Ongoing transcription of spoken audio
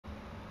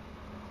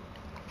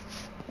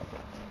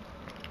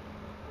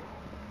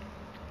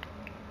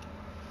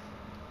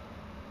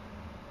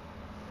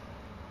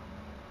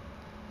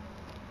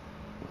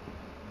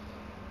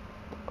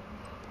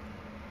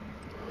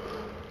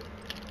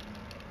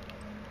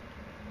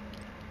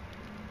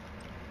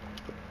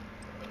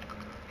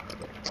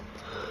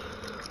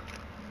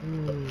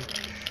Oh,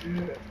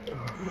 shit.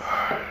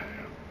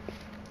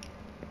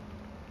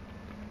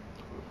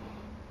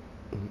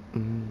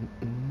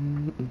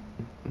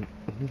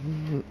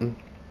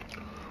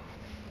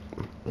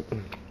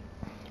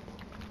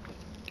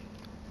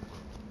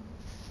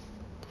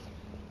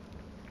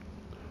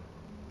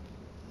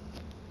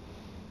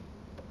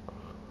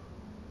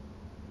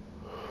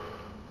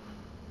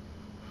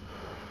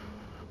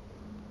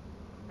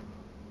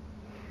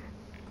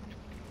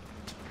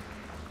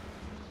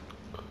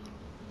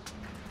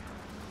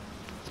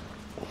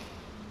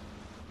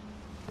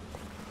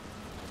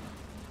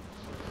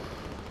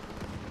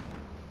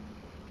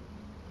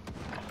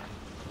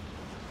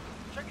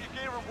 Check your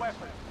gear and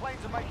weapons.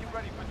 Planes are making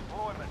ready for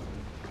deployment.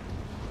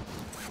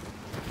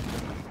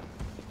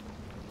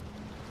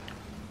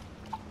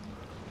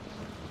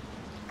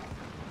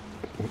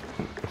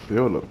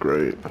 Field look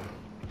great.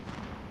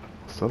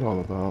 What's that all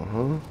about,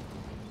 huh?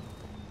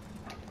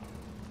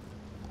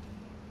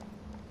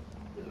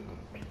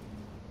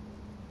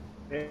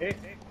 Hey.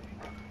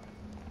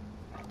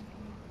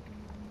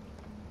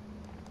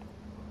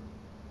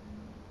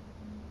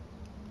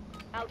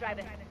 I'll drive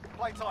it.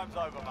 Playtime's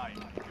over, mate.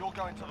 You're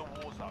going to the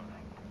war zone.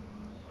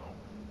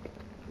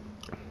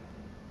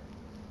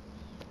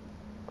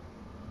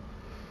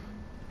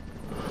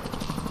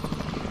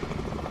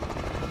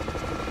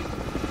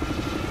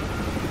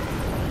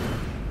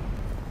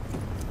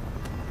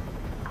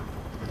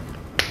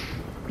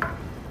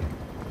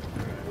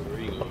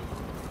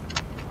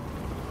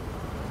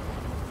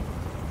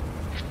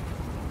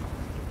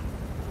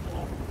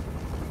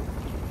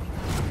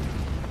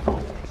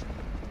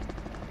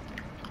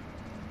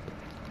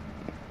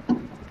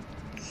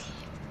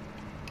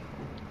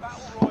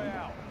 Battle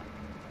Royale.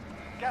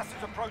 Gas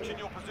is approaching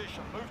your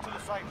position. Move to the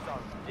safe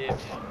zone. Yeah.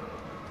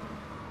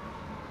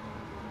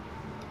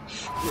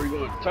 Where are you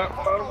going? Top,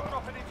 Hostile bottom?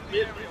 dropping into the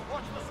area.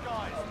 Watch the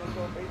skies.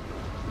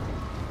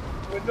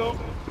 Window.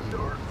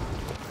 Door.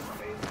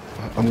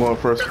 I'm going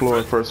first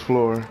floor, first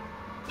floor.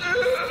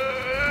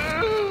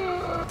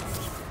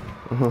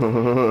 Bounty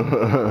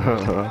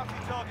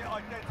target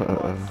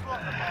identified.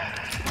 Slot the mark.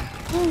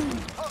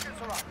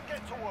 Targets are up.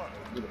 Get to work.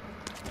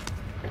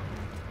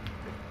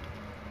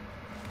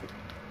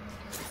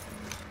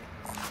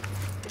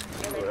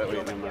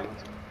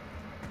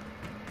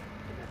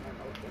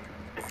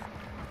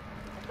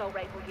 It's all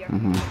right, we're here.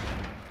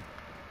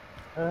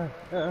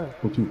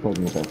 What you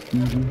talking about?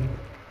 TV?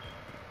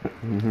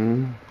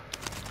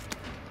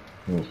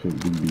 That shit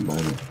do be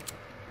minor.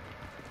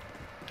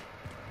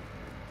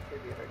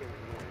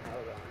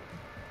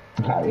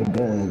 It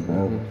does,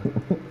 bro.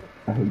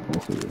 I hate that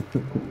shit.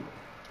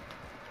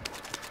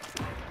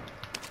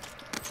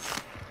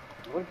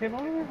 What came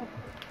over here?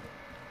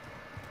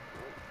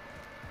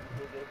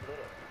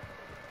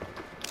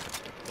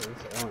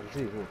 It's LNG,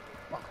 huh?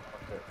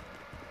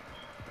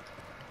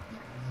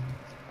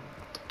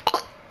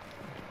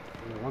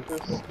 You want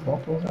this?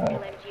 What was that?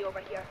 LMG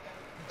over here.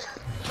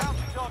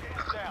 Bounty target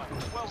is down.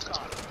 Well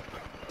done.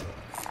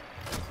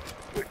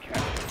 Good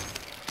catch.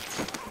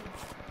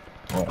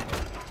 What?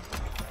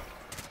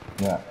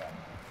 Yeah.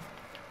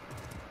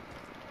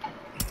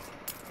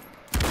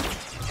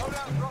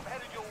 Loadout drop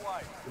headed your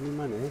way. Give me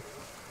money.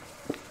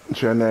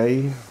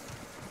 Jenny.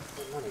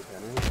 Money,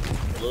 Kenny.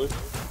 Hello?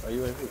 Are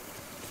you AV?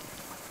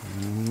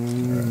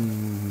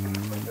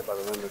 Right there by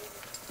the window.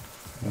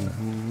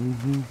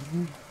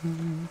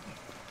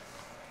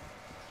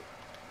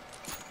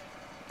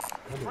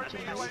 Friendly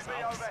UAV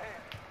overhead.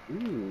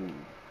 Ooh.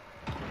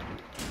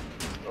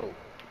 Oh.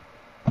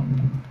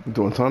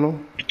 Doing tunnel?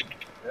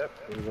 Yep.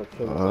 We're gonna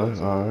kill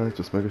Alright,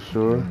 just making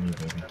sure.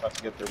 about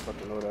to get their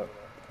fucking load up.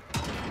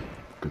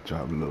 Good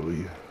job,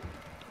 Louie.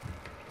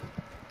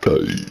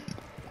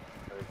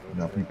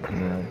 Now people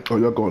come around. Oh,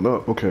 y'all going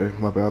up? Okay,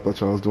 my bad. I thought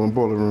y'all was doing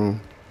boiler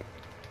room.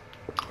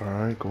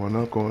 Alright, going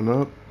up, going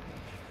up.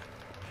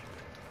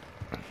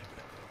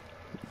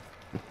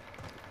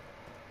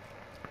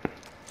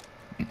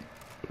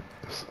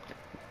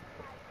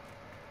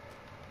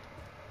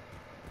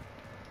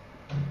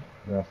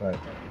 They're outside.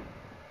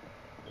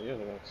 Yeah,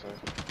 they're outside.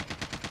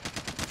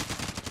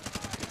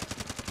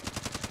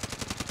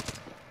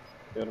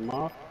 Get them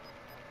off.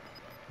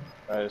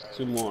 Alright, there's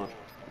two more.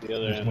 The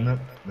other There's end. one up.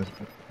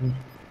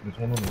 There's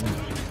one on the roof.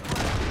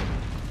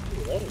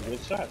 Ooh, that was a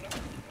good shot.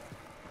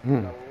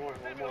 Hmm. One more.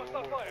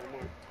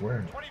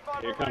 Where?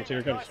 25 Here it comes, here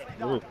it comes. Nicely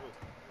done. Move.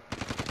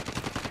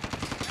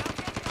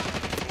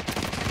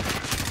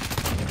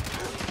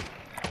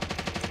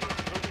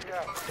 Moving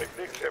out.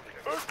 Techniques heavy.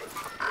 Movement.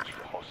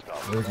 Extra hostile.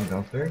 Where is he,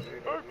 downstairs?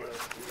 Movement.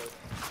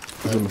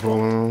 He's in the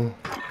boiler room.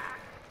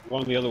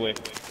 Going the other way.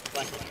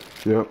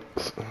 Yep.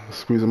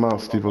 Squeeze him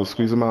out, Steve-O.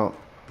 Squeeze him out.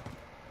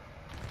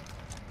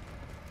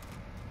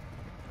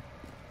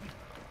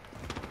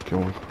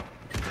 Going.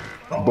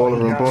 Boiler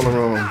room, boiler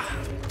room.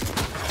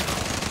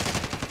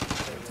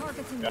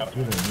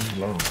 He's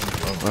low.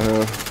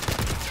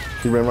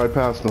 He ran right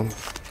past him.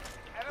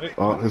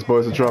 Oh, his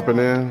boys are dropping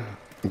in.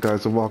 The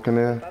guys are walking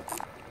in.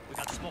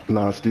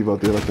 Nah, Steve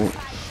out there, I think.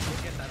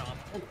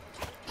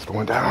 It's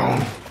going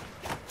down.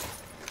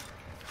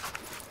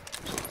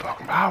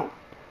 out.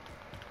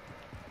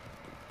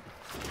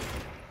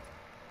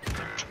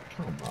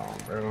 Come on,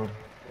 bro.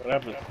 What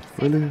happened?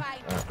 Really?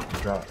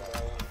 Drop.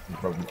 You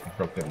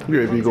broke that.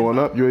 UAV going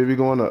up. UAV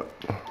going up.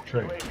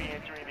 Trey,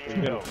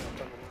 Let's go.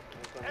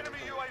 Enemy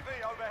UAV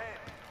overhead.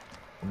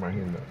 I'm right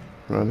here now.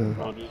 Running.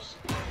 Rogers.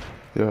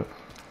 Yeah,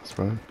 that's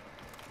fine.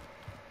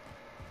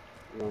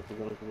 Come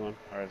on.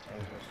 Alright.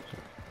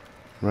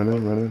 Running.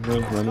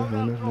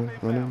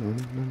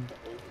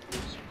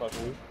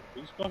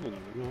 He's fucking.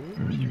 You know what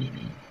I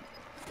mean?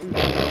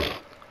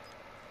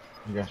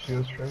 You got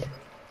shields, Trey?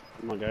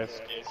 Come on,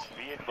 guys.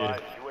 Be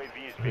advised,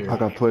 UAV is being I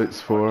got plates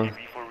for.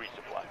 RTB for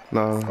resupply.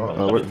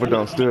 Nah, we're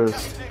downstairs.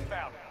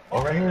 Inbound.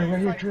 Oh, right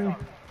here, Trey.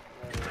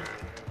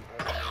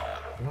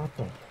 What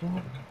the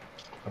fuck?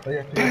 I thought you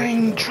had to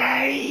Dang,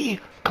 Trey!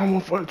 Come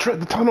on for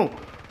the tunnel.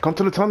 Come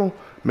to the tunnel.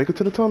 Make it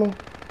to the tunnel.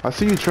 I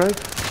see you, Trey.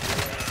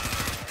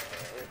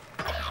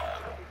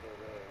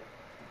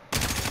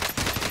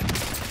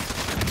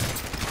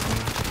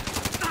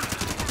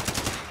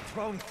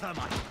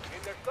 In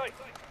their sight.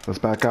 Let's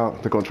back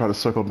out. They're gonna try to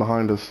circle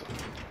behind us.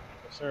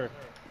 Yes, sir.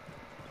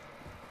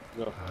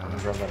 Go. I'm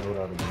gonna grab that load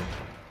out of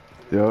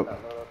there. Yep.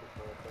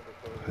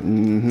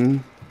 Mm-hmm.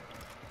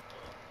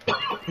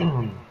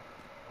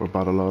 We're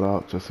about to load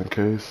out just in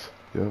case.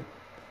 Yep.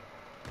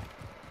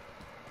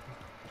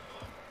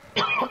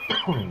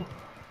 What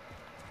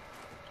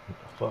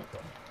the fuck?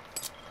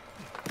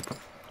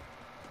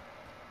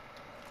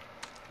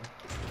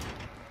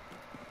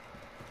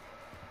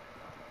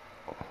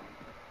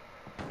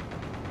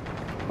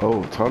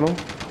 Oh, tunnel?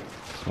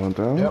 It's going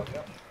down? Yep.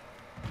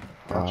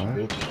 Gotcha,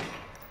 Alright. bitch.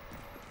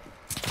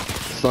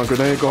 Stun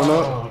grenade going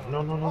up. Oh,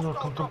 no.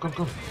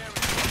 Come.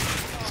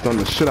 Stun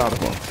the shit out of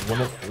him.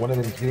 One of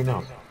them's getting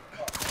out.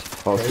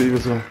 Oh, Steve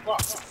is going.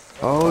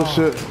 Oh,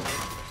 shit.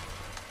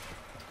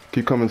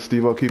 Keep coming,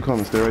 Steve. Keep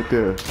coming. Stay right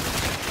there.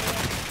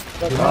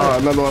 Ah,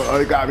 another one. Oh,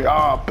 he got me.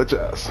 Ah, bitch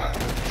ass.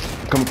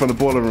 Coming from the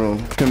boiler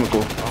room.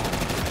 Chemical.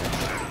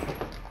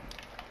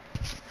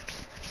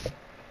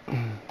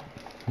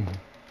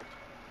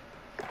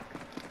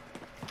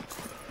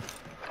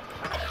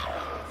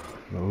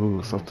 No,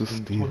 it's up to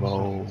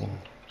Steve-O.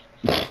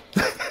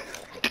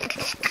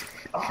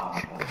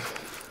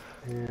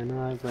 And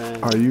I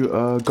ran Are you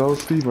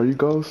Ghost, Steve? Are you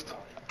Ghost?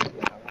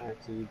 back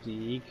to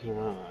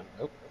decon.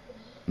 Nope.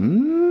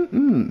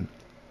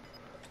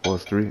 Well,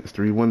 it's three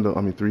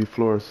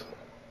floors.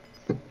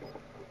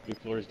 3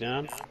 floors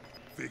down.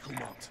 Vehicle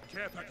marked.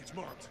 Care package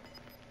marked.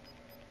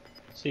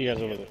 See you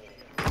guys over there.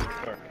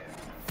 Sure.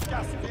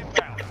 Gas is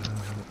inbound.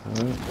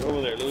 Go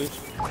over there, Louis.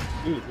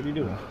 Louis, what are you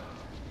doing?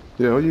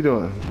 Yeah, what you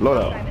doing? Load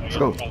out. Let's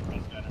go.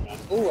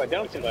 Oh, I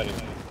downed somebody.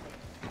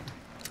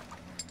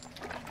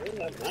 Where's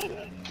that man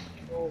at?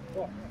 Oh,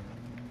 fuck.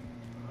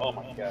 Oh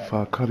my god.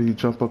 How do you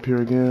jump up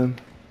here again?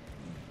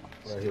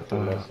 Right here to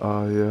the left.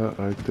 Yeah,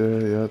 right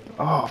there, yeah.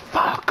 Oh,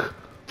 fuck!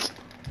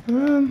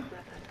 Man.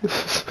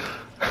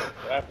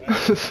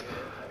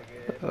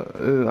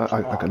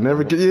 I can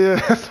never get, yeah,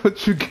 that's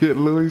what you get,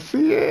 Louis.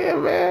 Yeah,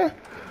 man.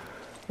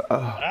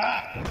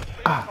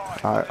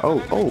 Alright,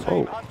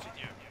 oh.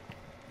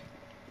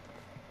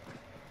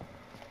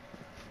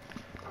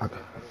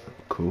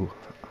 Cool.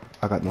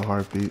 I got no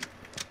heartbeat.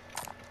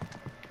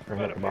 Right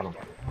here at the bottom.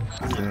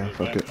 Yeah,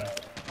 fuck it.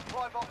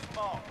 Supply box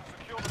marked.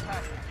 Secure the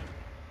package.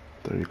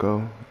 There you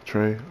go.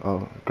 Tray.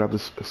 Oh, grab the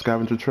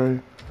scavenger tray.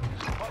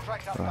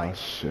 Contract Oh, update.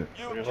 shit.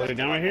 You hold it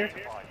down right here?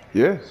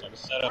 Yeah.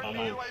 Set up on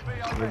mine.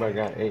 Anybody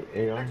got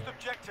AR? Next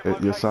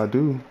objective Yes, I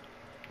do.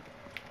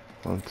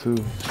 1, 2.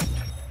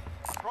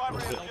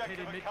 Primary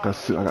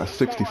objective I got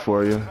 60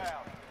 for you.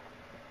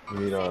 You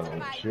need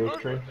shields,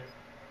 Trey?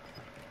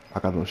 I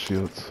got no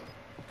shields.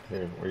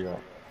 Here, where you at?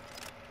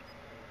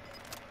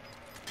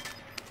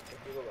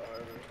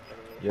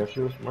 You have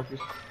shields, Marcus?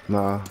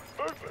 Nah.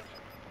 movement.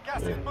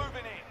 Gas is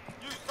moving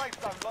in. Use safe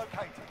zone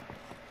located.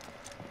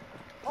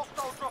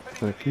 Hostile dropping into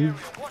Thank the you. area.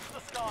 Watch the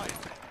skies.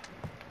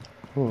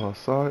 Oh,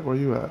 outside. Where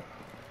you at?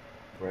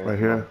 Right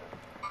here.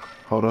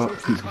 Hold up.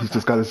 He's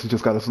just got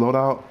his load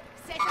out.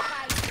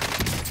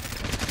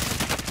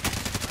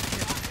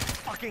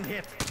 Fucking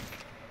hit.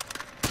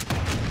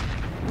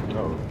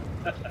 Oh,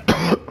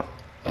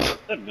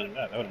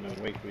 That would have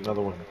been way quicker.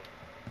 another one.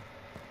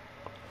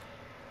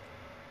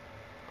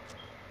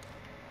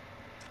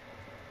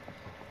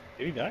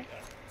 Did he die?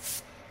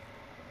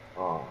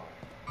 Oh,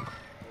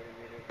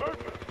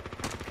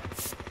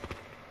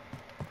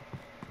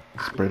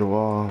 Spray the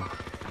wall.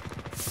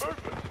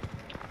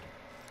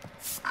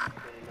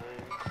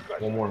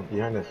 one more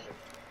behind us.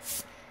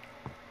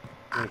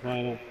 I'm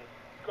flying in.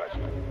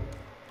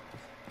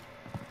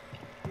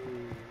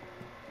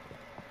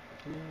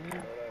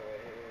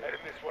 Heading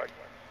this way.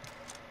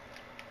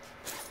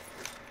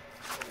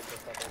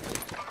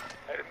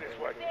 Heading this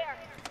way. There.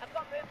 I've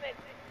got movement.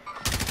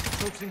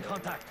 Troops in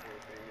contact.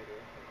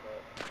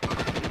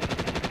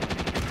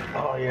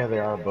 Oh yeah, they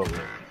are above us.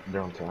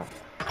 They're on top.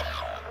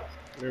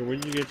 Where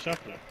did you get shot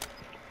from?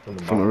 From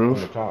the From the bottom, roof?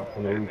 From the top,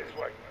 from the roof.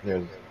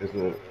 This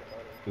way.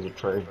 There's a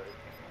tray.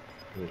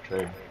 There's a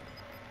tray.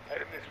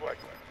 Heading this way.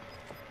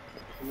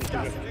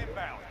 Gas is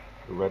inbound.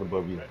 They're right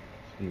above you.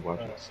 Steve, watch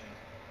Oh, it. see.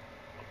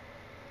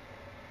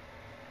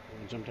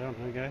 Wanna jump down,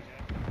 huh, guys?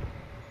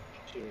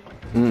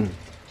 Shoot.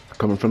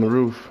 Coming from the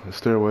roof. The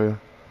stairway.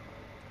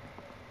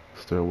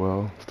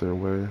 Stairwell.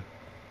 Stairway.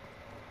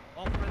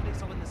 All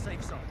friendlies are in the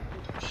safe zone.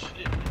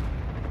 Shit.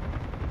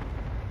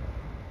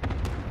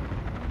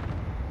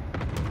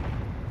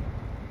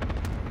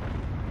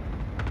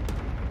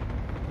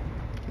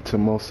 10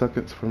 more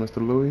seconds for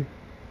Mr. Louis.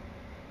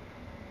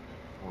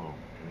 Oh,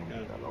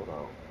 damn, that load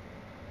out.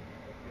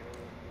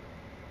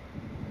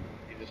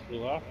 He just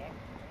flew off.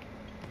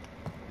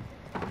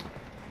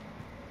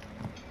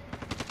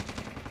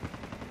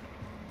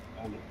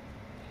 Found him.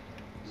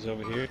 He's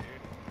over here.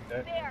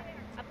 Okay. There.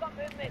 I've got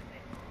movement.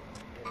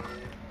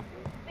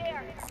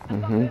 There.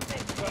 I've got movement.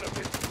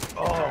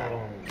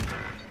 Oh!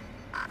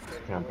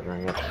 Can't be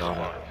doing it, so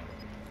much.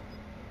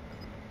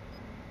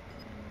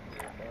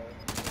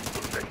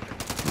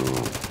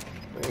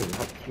 Man,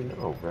 how did you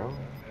know, bro?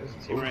 This is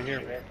Team right here,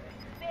 bro.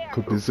 There.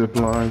 Cook the zip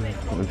line.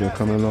 And then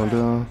coming on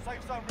down.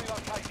 Safe zone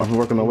relocated. Are we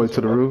working our way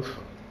to the roof?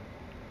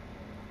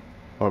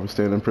 Or are we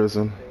staying in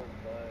prison?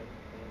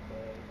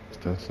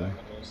 That's it.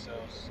 Those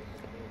cells.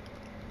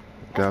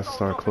 Gas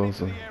start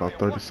closing. About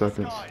 30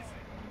 seconds.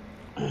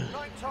 9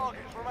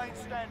 targets remain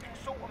standing.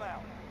 Sort them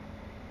out.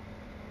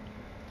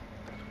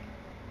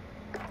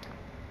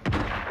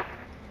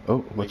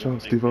 Oh, watch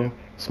out, Steve-O.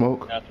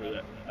 Smoke. After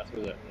that.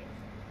 After that.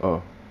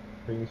 Oh,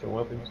 bring some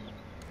weapons.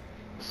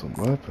 some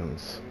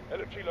weapons.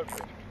 LMG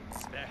located.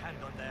 Spare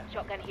handgun there.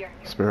 Shotgun here.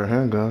 Spare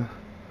handgun.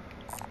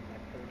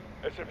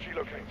 SMG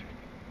located.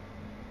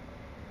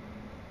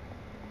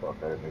 Fuck,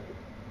 I didn't make it.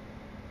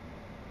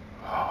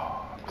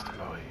 Oh,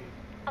 Mr. Louis.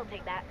 I'll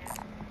take that.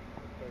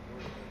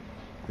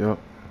 Yep.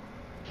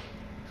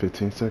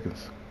 15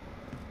 seconds.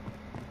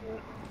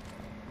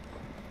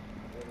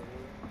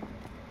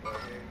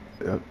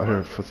 Yeah, I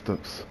heard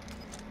footsteps.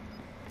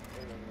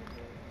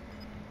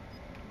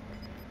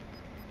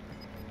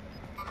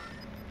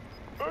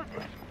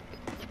 Movement.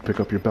 Pick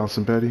up your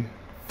bouncing Betty.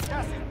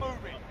 Gas is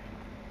moving.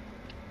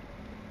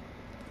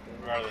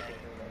 Where are they?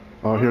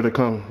 Oh, here they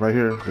come. Right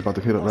here. They're about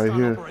to hit it right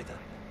here. Here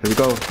we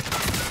go.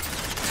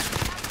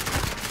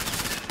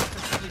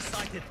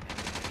 Sighted.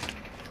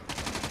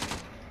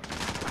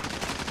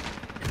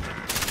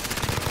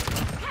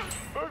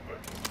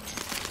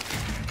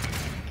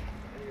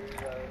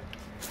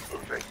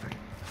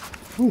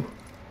 Whew.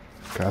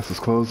 Gas is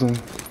closing.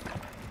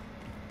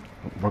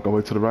 Work our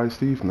way to the right,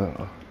 Steve?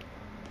 No.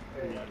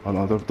 Oh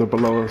no, they're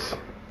below us.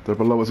 They're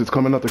below us. It's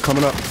coming up. They're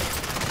coming up.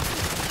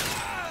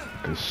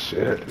 Good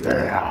shit.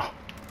 Yeah.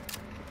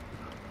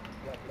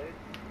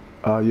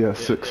 Yeah,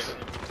 6.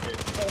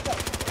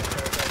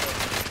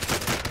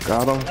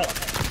 Got him.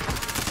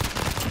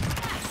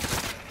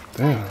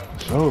 Damn.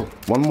 Show.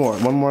 One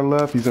more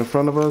left. He's in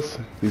front of us.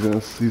 He's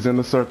in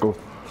the circle.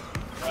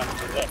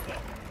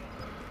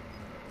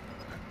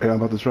 Hey, I'm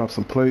about to drop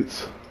some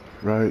plates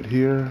right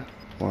here.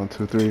 1,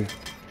 2, 3.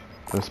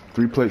 There's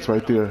 3 plates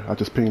right there. I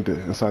just pinged it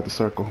inside the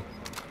circle.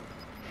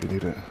 If you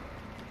need it.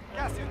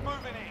 Gas is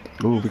moving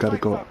in. Ooh, we gotta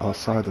go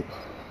outside the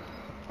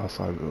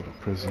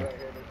prison.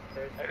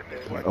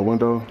 A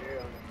window.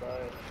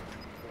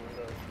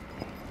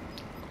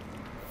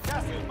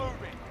 Gas is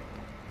moving.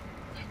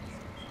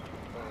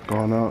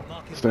 Going out.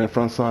 Stay in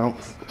front side.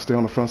 Stay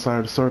on the front side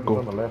of the It's on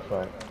circle. the left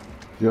side.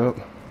 Yep.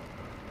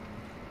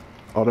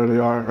 Oh, there they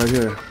are, right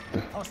here.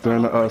 They're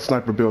in the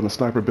sniper building.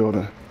 Sniper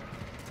building.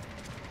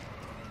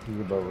 He's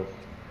above us.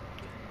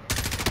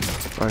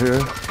 Right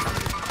here.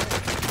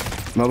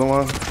 Another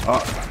one.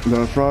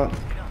 They're in front.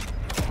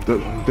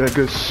 They're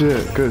good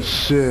shit. Good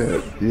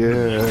shit.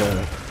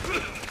 Yeah.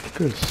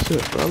 Good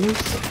shit,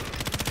 fellas.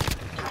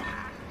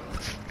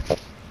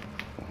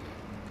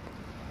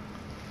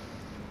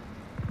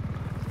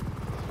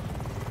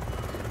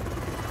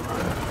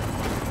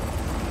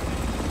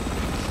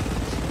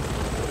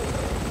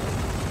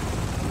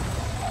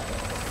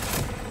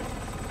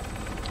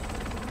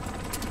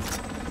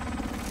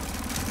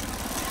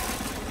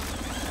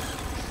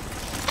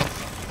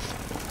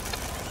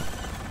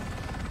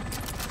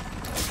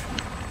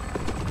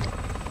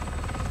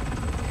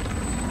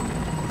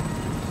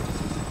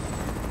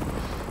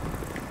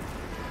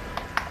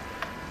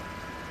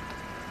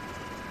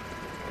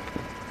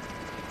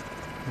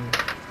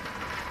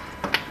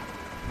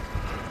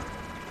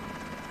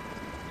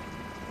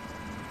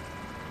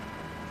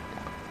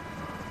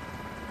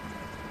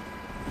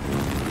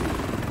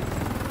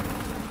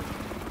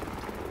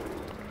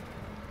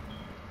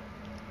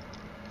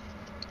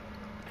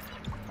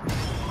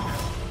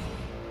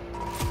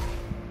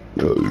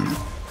 Go.